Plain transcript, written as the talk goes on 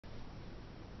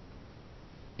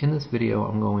In this video,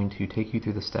 I'm going to take you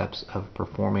through the steps of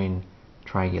performing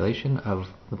triangulation of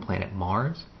the planet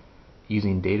Mars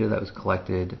using data that was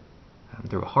collected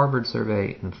through a Harvard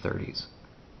survey in the 30s.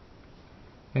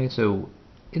 Okay, so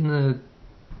in the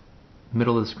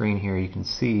middle of the screen here, you can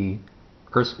see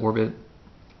Earth's orbit.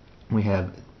 We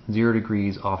have 0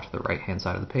 degrees off to the right-hand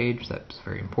side of the page. That's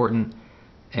very important.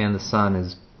 And the Sun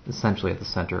is essentially at the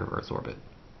center of Earth's orbit.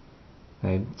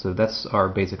 Okay, so that's our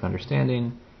basic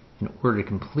understanding. In order to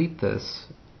complete this,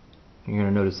 you're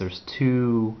going to notice there's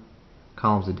 2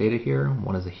 columns of data here.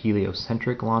 One is a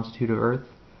heliocentric longitude of Earth.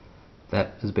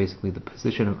 That is basically the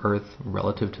position of Earth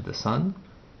relative to the Sun.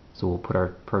 So we'll put our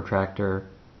protractor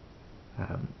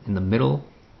in the middle,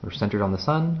 or centered on the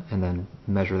Sun, and then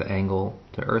measure the angle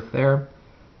to Earth there.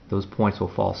 Those points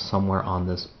will fall somewhere on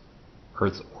this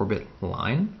Earth's orbit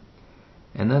line.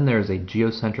 And then there's a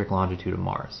geocentric longitude of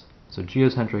Mars. So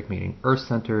geocentric meaning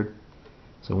Earth-centered.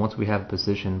 So once we have a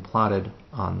position plotted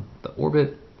on the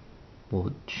orbit,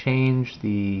 we'll change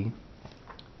the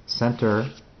center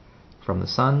from the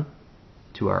Sun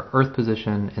to our Earth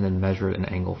position and then measure an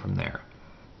angle from there.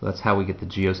 So that's how we get the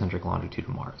geocentric longitude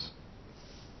of Mars.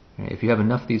 Okay, if you have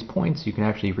enough of these points, you can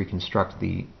actually reconstruct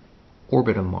the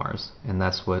orbit of Mars, and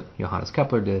that's what Johannes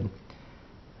Kepler did,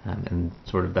 and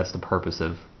sort of that's the purpose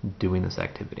of doing this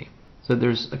activity. So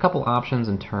there's a couple options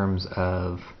in terms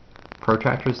of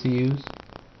protractors to use.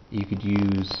 You could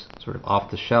use sort of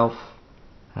off-the-shelf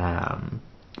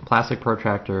plastic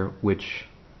protractor, which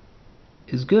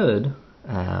is good,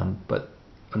 but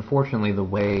unfortunately the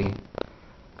way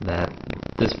that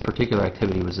this particular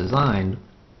activity was designed,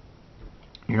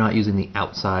 you're not using the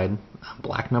outside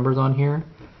black numbers on here.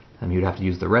 You'd have to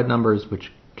use the red numbers,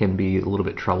 which can be a little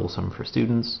bit troublesome for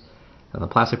students. The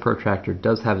plastic protractor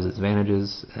does have its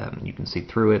advantages. You can see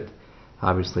through it,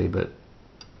 obviously, but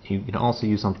you can also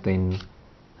use something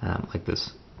like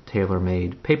this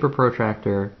tailor-made paper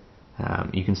protractor.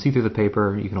 You can see through the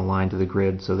paper, you can align to the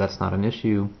grid, so that's not an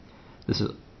issue. This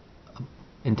is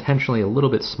intentionally a little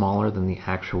bit smaller than the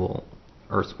actual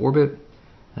Earth's orbit,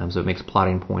 so it makes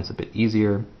plotting points a bit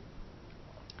easier.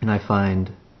 And I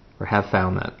find, or have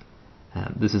found, that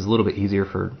this is a little bit easier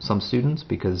for some students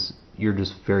because you're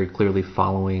just very clearly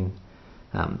following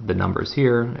the numbers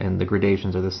here, and the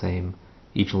gradations are the same.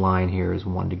 Each line here is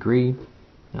 1 degree.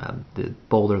 The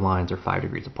bolder lines are 5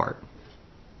 degrees apart.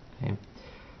 Okay.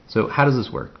 So how does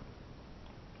this work?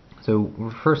 So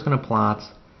we're first going to plot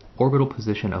orbital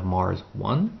position of Mars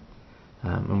 1,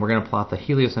 and we're going to plot the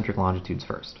heliocentric longitudes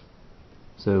first.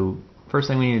 So first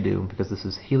thing we need to do, because this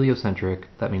is heliocentric,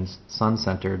 that means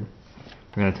sun-centered,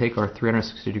 we're going to take our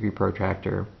 360 degree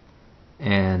protractor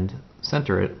and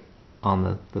center it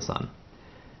on the Sun.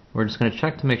 We're just going to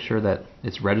check to make sure that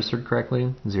it's registered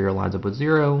correctly. 0 lines up with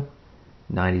 0,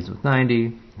 90s with 90,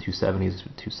 270s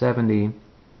with 270,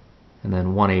 and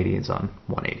then 180 is on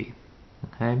 180.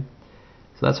 Okay,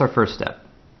 so that's our first step.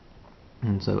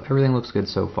 And so everything looks good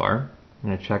so far. I'm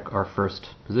going to check our first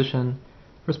position.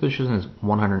 First position is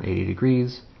 180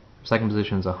 degrees. Second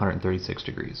position is 136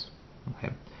 degrees.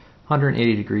 Okay,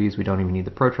 180 degrees, we don't even need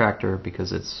the protractor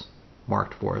because it's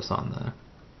marked for us on the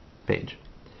page.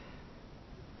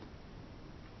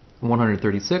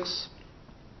 136,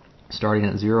 starting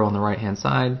at 0 on the right hand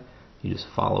side, you just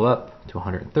follow up to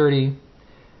 130.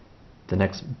 The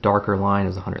next darker line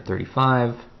is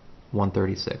 135,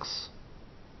 136.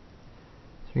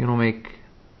 So you're going to make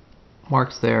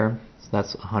marks there. So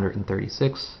that's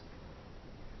 136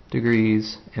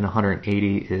 degrees, and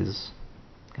 180 is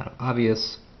kind of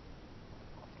obvious.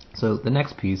 So the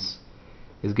next piece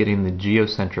is getting the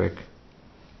geocentric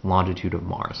longitude of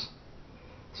Mars.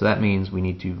 So that means we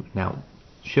need to now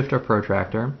shift our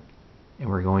protractor, and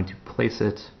we're going to place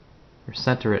it or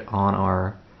center it on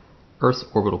our Earth's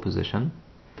orbital position.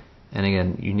 And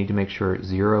again, you need to make sure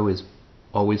 0 is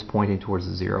always pointing towards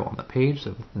the 0 on the page.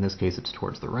 So in this case, it's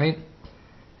towards the right.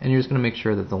 And you're just going to make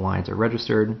sure that the lines are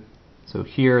registered. So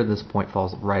here, this point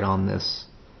falls right on this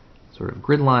sort of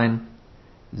grid line.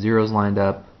 0's lined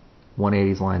up,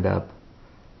 180's lined up,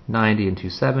 90 and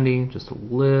 270, just a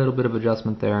little bit of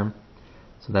adjustment there.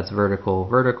 So that's vertical,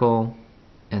 vertical,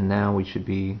 and now we should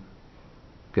be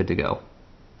good to go.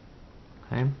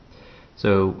 Okay,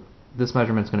 so this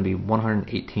measurement is going to be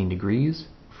 118 degrees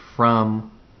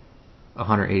from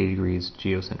 180 degrees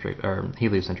geocentric, or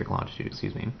heliocentric longitude,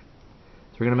 excuse me.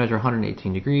 So we're going to measure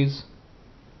 118 degrees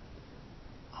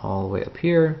all the way up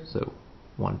here, so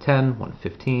 110,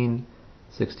 115,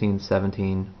 16,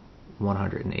 17,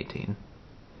 118.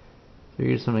 So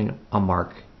you're just putting a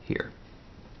mark here.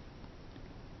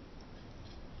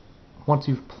 Once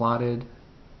you've plotted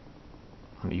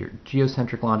on your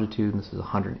geocentric longitude, and this is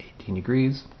 118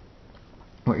 degrees.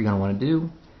 What you're going to want to do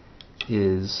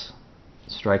is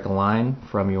strike a line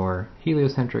from your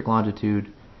heliocentric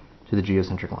longitude to the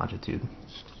geocentric longitude.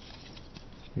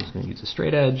 You're just going to use a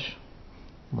straight edge,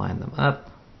 line them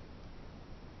up,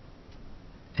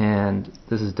 and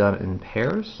this is done in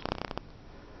pairs.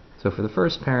 So for the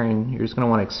first pairing, you're just going to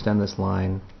want to extend this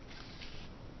line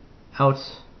out.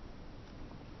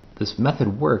 This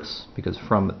method works because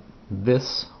from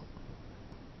this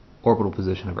orbital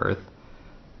position of Earth,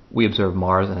 we observe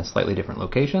Mars in a slightly different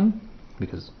location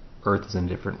because Earth is in a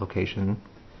different location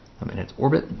in its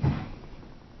orbit.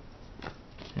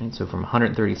 And so from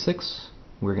 136,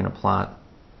 we're going to plot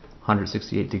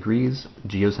 168 degrees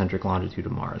geocentric longitude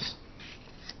of Mars.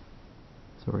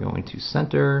 So we're going to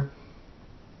center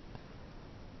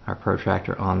our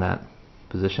protractor on that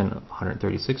position of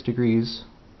 136 degrees.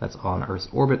 That's on Earth's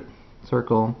orbit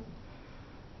circle.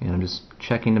 And I'm just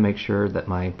checking to make sure that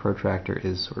my protractor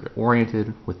is sort of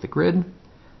oriented with the grid.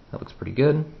 That looks pretty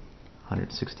good.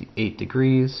 168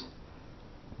 degrees,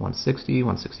 160,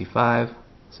 165,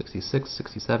 66,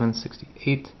 67,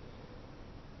 68.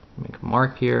 Make a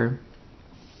mark here.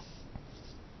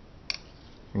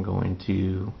 I'm going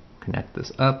to connect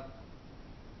this up.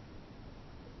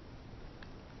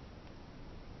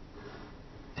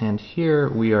 And here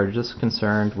we are just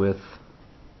concerned with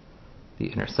the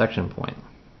intersection point.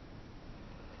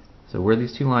 So where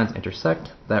these two lines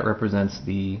intersect, that represents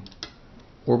the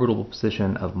orbital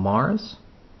position of Mars.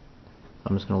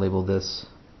 I'm just going to label this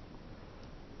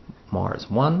Mars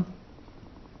 1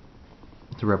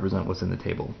 to represent what's in the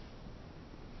table.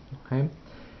 Okay,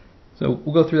 so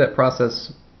we'll go through that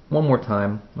process one more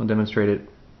time. I'll demonstrate it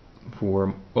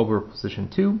for orbital position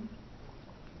 2.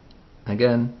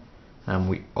 Again,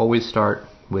 we always start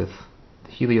with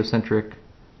the heliocentric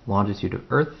longitude of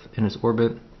Earth in its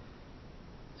orbit.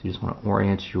 So you just want to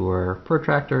orient your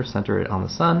protractor, center it on the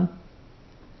Sun.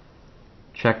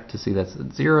 Check to see that's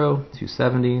at 0,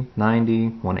 270, 90,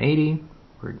 180.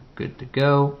 We're good to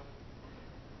go.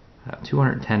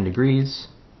 210 degrees,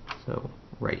 so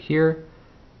right here.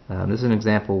 This is an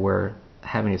example where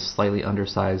having a slightly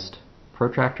undersized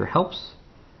protractor helps.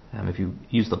 If you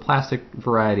use the plastic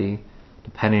variety,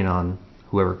 depending on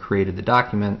whoever created the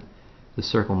document, the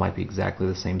circle might be exactly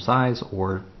the same size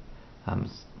or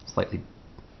slightly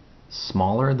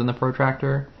smaller than the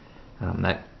protractor.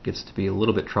 That gets to be a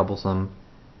little bit troublesome.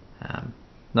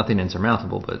 Nothing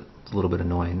insurmountable, but it's a little bit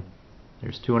annoying.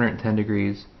 There's 210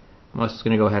 degrees. I'm just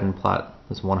going to go ahead and plot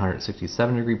this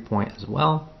 167 degree point as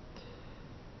well.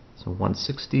 So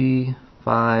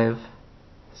 165,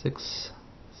 6,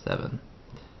 7.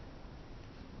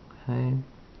 Okay.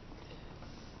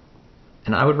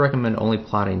 And I would recommend only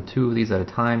plotting 2 of these at a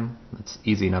time. That's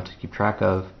easy enough to keep track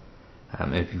of.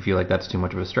 If you feel like that's too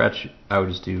much of a stretch, I would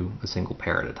just do a single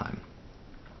pair at a time.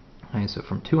 Okay, so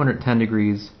from 210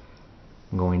 degrees,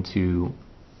 I'm going to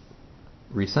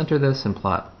recenter this and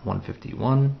plot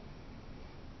 151.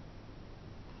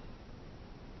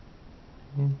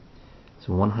 Okay.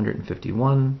 So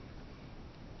 151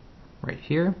 right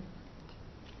here.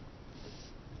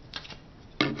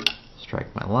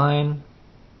 Strike my line,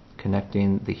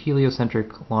 connecting the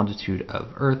heliocentric longitude of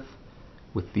Earth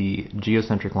with the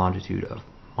geocentric longitude of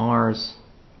Mars.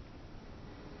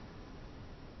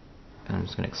 And I'm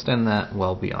just going to extend that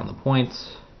well beyond the point.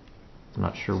 I'm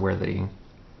not sure where the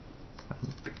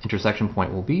intersection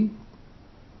point will be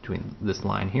between this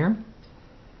line here.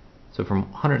 So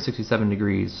from 167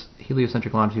 degrees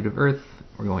heliocentric longitude of Earth,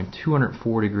 we're going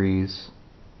 204 degrees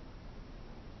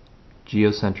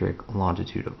geocentric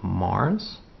longitude of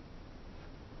Mars.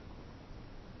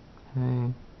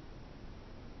 Okay.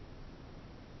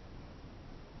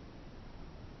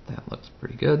 That looks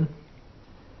pretty good.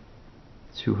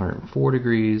 204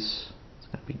 degrees, it's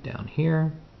going to be down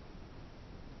here.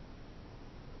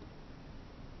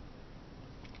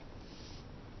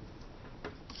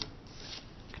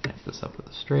 Connect this up with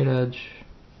a straight edge.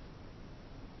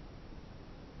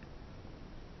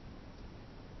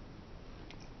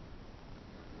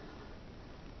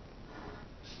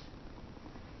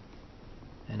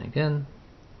 And again,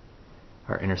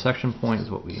 our intersection point is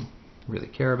what we really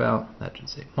care about. That should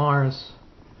say Mars.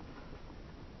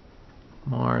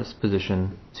 Mars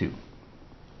position 2.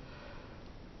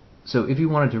 So if you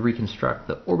wanted to reconstruct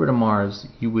the orbit of Mars,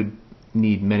 you would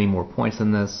need many more points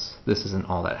than this. This isn't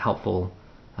all that helpful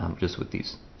just with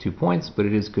these 2 points, but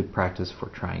it is good practice for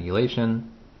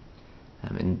triangulation.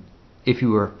 And if you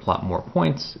were to plot more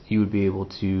points, you would be able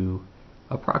to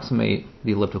approximate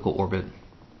the elliptical orbit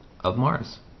of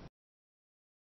Mars.